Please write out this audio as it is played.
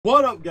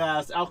What up,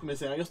 guys?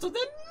 Alchemist and I got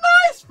something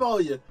nice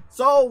for you.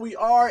 So we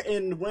are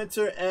in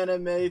Winter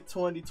Anime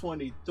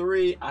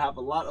 2023. I have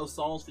a lot of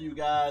songs for you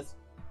guys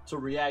to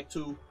react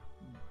to,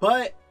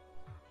 but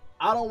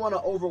I don't want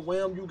to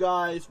overwhelm you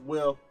guys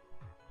with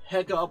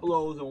hecka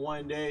uploads in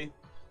one day.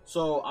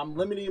 So I'm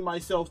limiting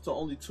myself to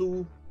only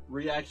 2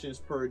 reactions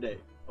per day.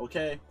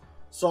 Okay,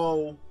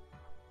 so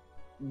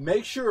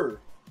make sure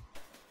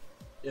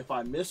if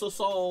I miss a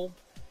song,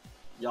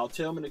 y'all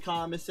tell me in the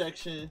comment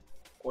section,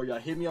 or y'all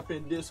hit me up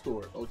in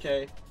Discord,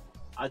 okay?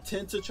 I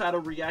tend to try to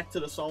react to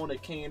the song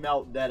that came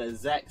out that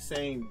exact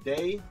same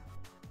day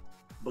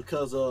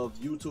because of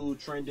YouTube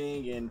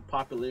trending and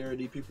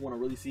popularity. People want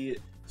to really see it.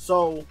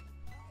 So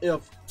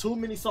if too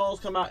many songs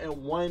come out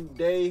in one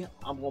day,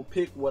 I'm gonna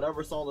pick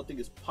whatever song I think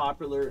is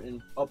popular and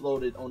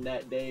upload it on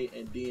that day.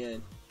 And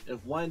then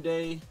if one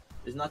day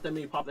is not that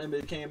many popular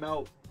anime that came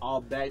out,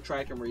 I'll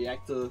backtrack and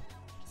react to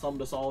some of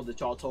the songs that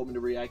y'all told me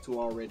to react to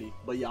already.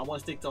 But yeah, I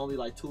want to stick to only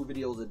like 2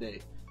 videos a day,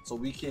 so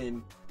we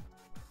can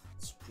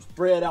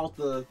spread out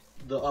the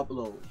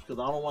uploads, because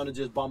I don't want to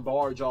just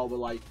bombard y'all with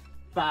like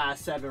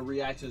 5-7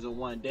 reactions in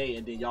one day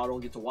and then y'all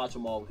don't get to watch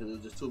them all because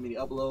there's just too many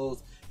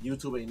uploads.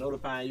 YouTube ain't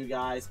notifying you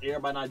guys.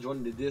 Everybody not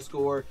joining the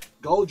Discord.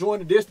 Go join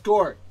the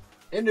Discord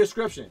in the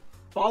description.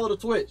 Follow the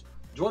Twitch.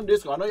 Join the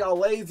Discord. I know y'all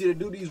lazy to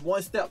do these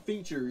one-step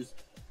features,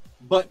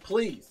 but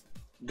please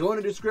go in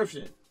the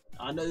description.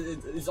 I know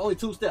it's only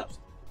 2 steps.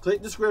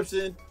 Click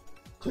description,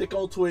 click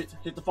on Twitch,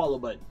 hit the follow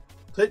button.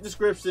 Click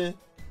description,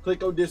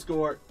 click on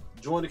Discord,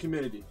 join the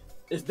community.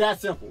 It's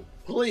that simple.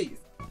 Please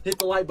hit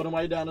the like button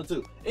while you're down there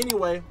too.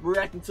 Anyway, we're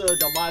reacting to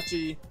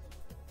Danmachi.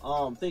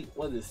 Think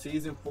what is it,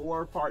 season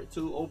 4 part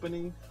 2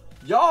 opening.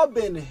 Y'all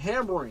been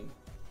hammering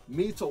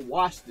me to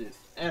watch this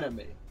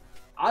anime.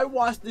 I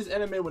watched this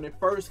anime when it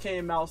first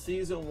came out,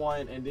 season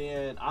 1, and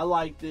then I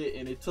liked it,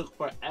 and it took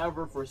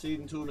forever for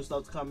season 2 and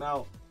stuff to come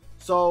out.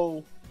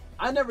 So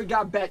I never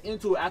got back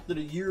into it after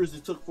the years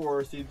it took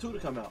for season 2 to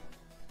come out.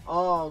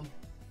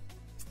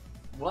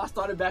 Well, I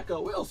started back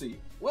up. We'll see.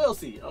 We'll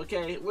see.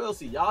 Okay, we'll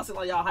see. Y'all seem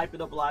like y'all hype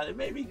it up a lot. It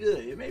may be good.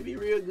 It may be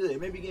real good.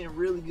 It may be getting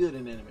really good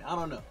in anime. I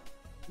don't know.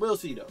 We'll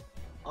see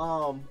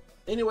though.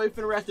 Anyway,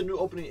 finna react to the new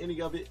opening ending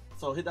of it.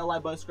 So hit that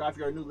like button, subscribe if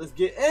you already new. Let's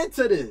get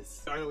into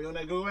this. Alright, we on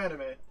that Google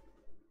anime.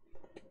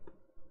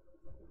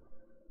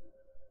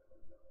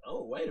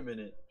 Oh, wait a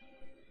minute.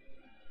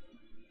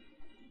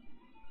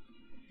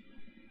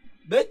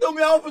 They threw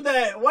me off with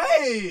that.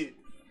 Wait.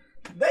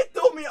 They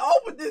threw me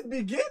off with this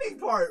beginning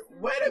part.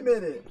 Wait a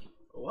minute.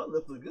 Oh, that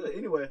lips look good.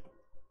 Anyway.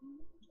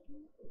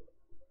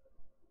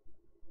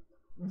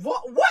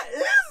 What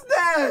is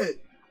that?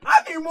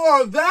 I need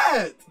more of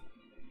that.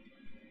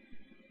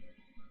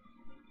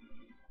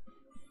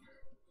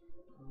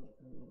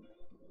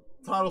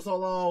 Title so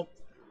long.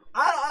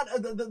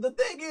 The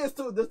thing is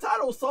too, the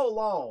title's so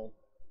long.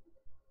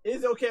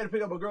 Is it okay to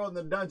pick up a girl in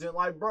the dungeon?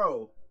 Like,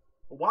 bro,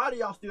 why do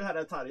y'all still have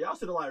that title? Y'all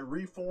should have like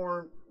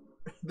reformed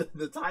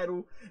the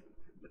title.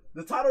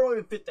 The title don't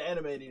even fit the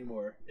anime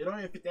anymore. It don't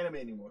even fit the anime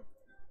anymore.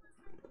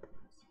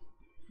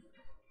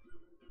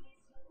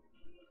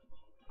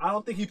 I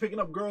don't think he's picking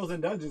up girls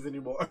in dungeons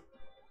anymore.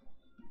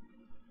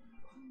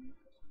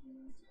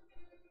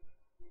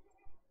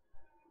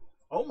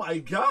 Oh my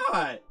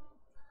god.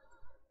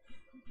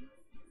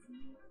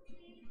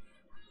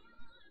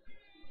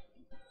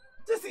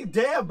 Just see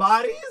dead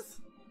bodies?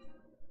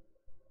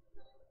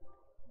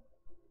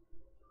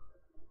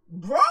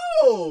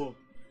 Bro!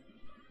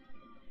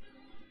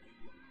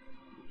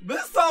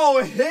 This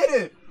song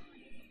hidden.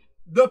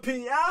 The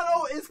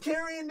piano is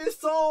carrying this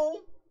song.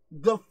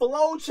 The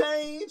flow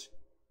change.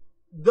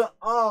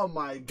 Oh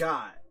my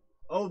god.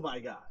 Oh my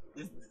god.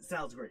 This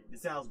sounds great.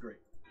 This sounds great.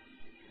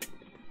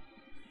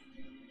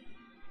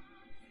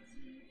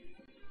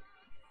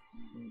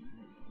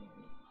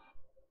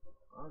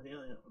 Oh,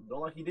 yeah.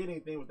 Don't like he did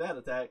anything with that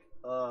attack.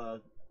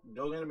 Go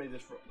anime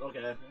just for,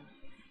 okay.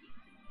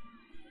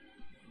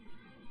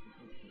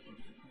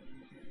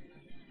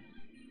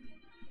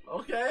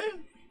 Okay.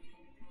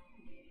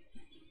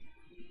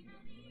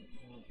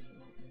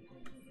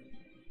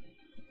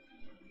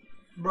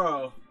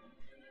 Bro,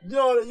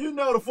 you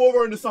know the full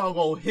version of the song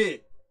gonna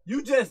hit.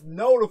 You just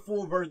know the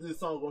full version of the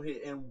song gonna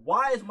hit. And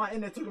why is my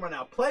internet talking right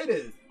now? Play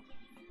this.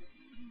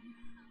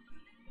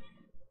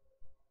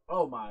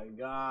 Oh my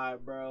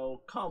god,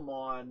 bro. Come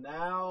on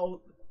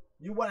now.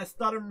 You want to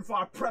stutter before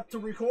I prep to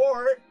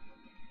record?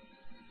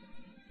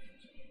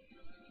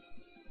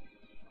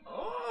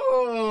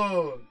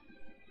 Oh.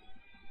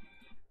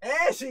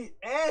 And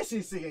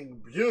she's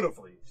singing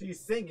beautifully.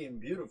 She's singing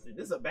beautifully.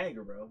 This is a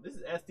banger, bro. This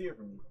is S tier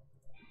for me.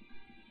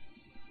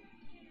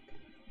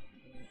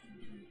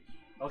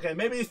 Okay,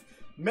 maybe,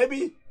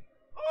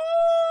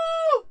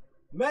 oh,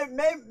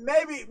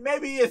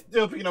 maybe he's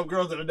still picking up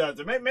girls in the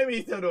dungeon. Maybe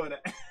he's still doing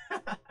that.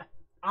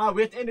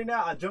 We have to end it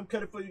now. I jump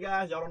cut it for you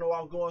guys. Y'all don't know what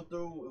I was going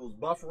through. It was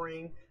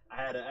buffering. I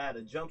had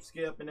a jump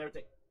skip and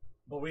everything.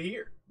 But we're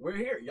here. We're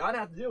here. Y'all don't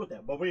have to deal with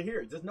that. But we're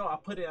here. Just know I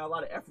put in a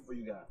lot of effort for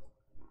you guys.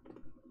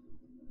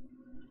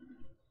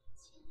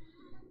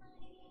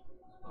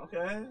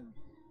 Okay.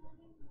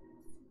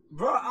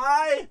 Bro,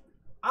 I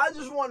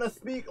just want to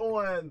speak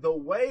on the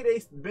way they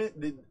spent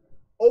the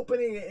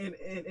opening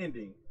and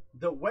ending.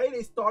 The way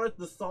they started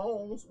the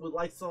songs with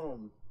like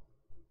some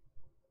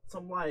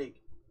like,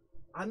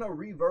 I know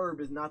reverb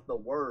is not the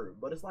word,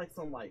 but it's like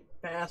some like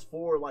fast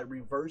forward, like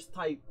reverse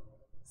type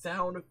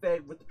sound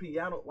effect with the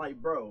piano.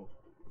 Like, bro,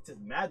 it's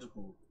just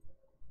magical.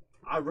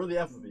 I really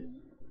F with it.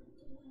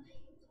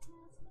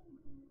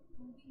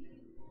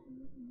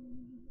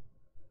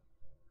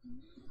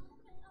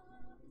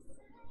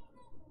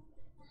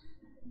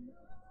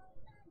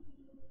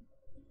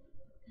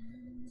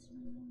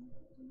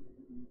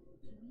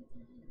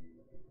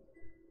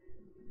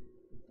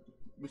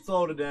 We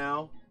slowed it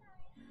down.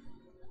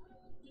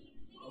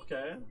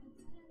 Okay.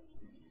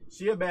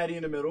 She a baddie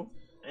in the middle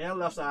and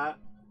left side.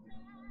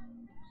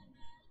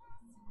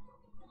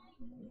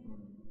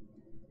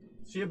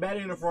 She a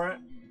baddie in the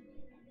front.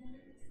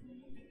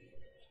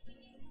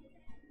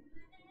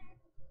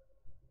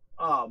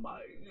 Oh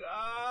my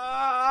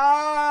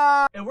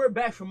god! And we're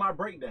back from my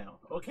breakdown.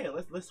 Okay,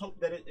 let's hope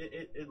that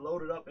it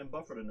loaded up and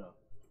buffered enough.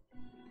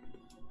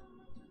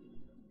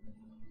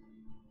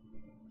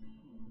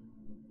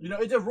 You know,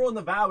 it just ruined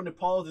the vibe when it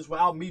pauses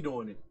without me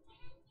doing it.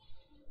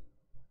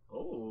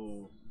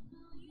 Oh.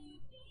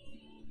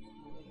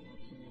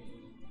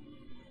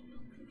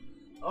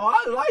 Oh,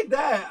 I like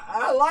that.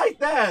 I like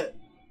that.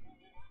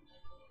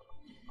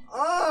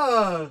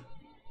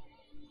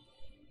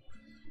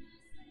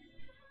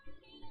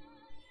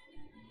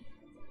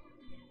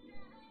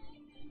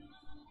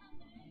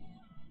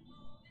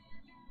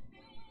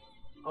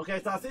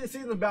 Okay, so I see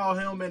something about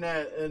him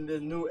in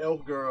the new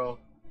elf girl.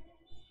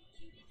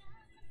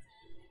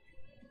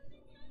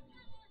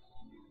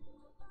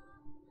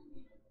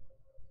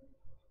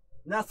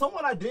 Now,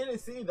 someone I didn't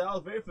see that I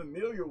was very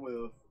familiar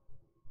with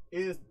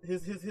is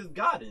his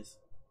goddess.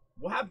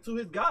 What happened to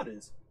his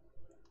goddess?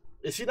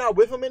 Is she not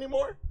with him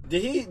anymore?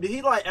 Did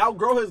he like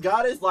outgrow his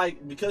goddess,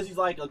 like, because he's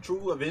like a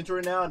true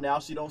adventurer now? Now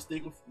she don't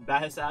stick by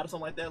his side or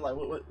something like that. Like,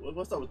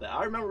 what's up with that?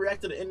 I remember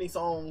reacting to the ending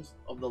songs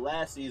of the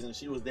last season.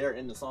 She was there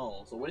in the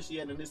song. So where's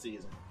she at in this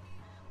season?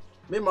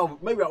 Maybe I'm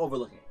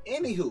overlooking.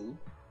 Anywho,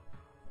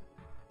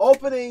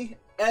 opening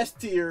S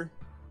tier,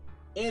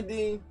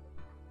 ending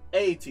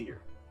A tier,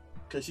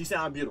 cause she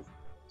sounded beautiful.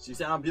 She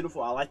sounded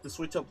beautiful. I like the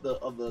switch up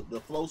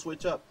the flow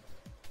switch up.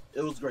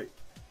 It was great.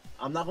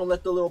 I'm not gonna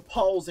let the little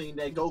pausing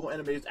that Gogo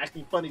anime is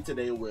acting funny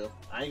today with.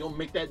 I ain't gonna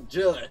make that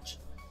judge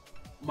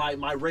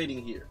my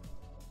rating here.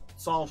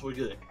 Songs were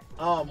good.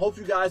 Hope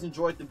you guys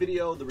enjoyed the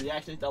video, the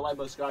reactions. That like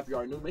button, subscribe if you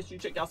are new. Make sure you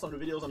check out some of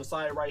the videos on the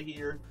side right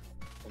here,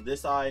 on this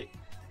side,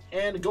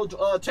 and go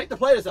check the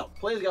playlist out.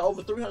 Playlist got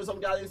over 300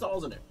 something goddamn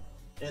songs in there.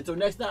 And until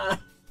next time,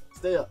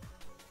 stay up.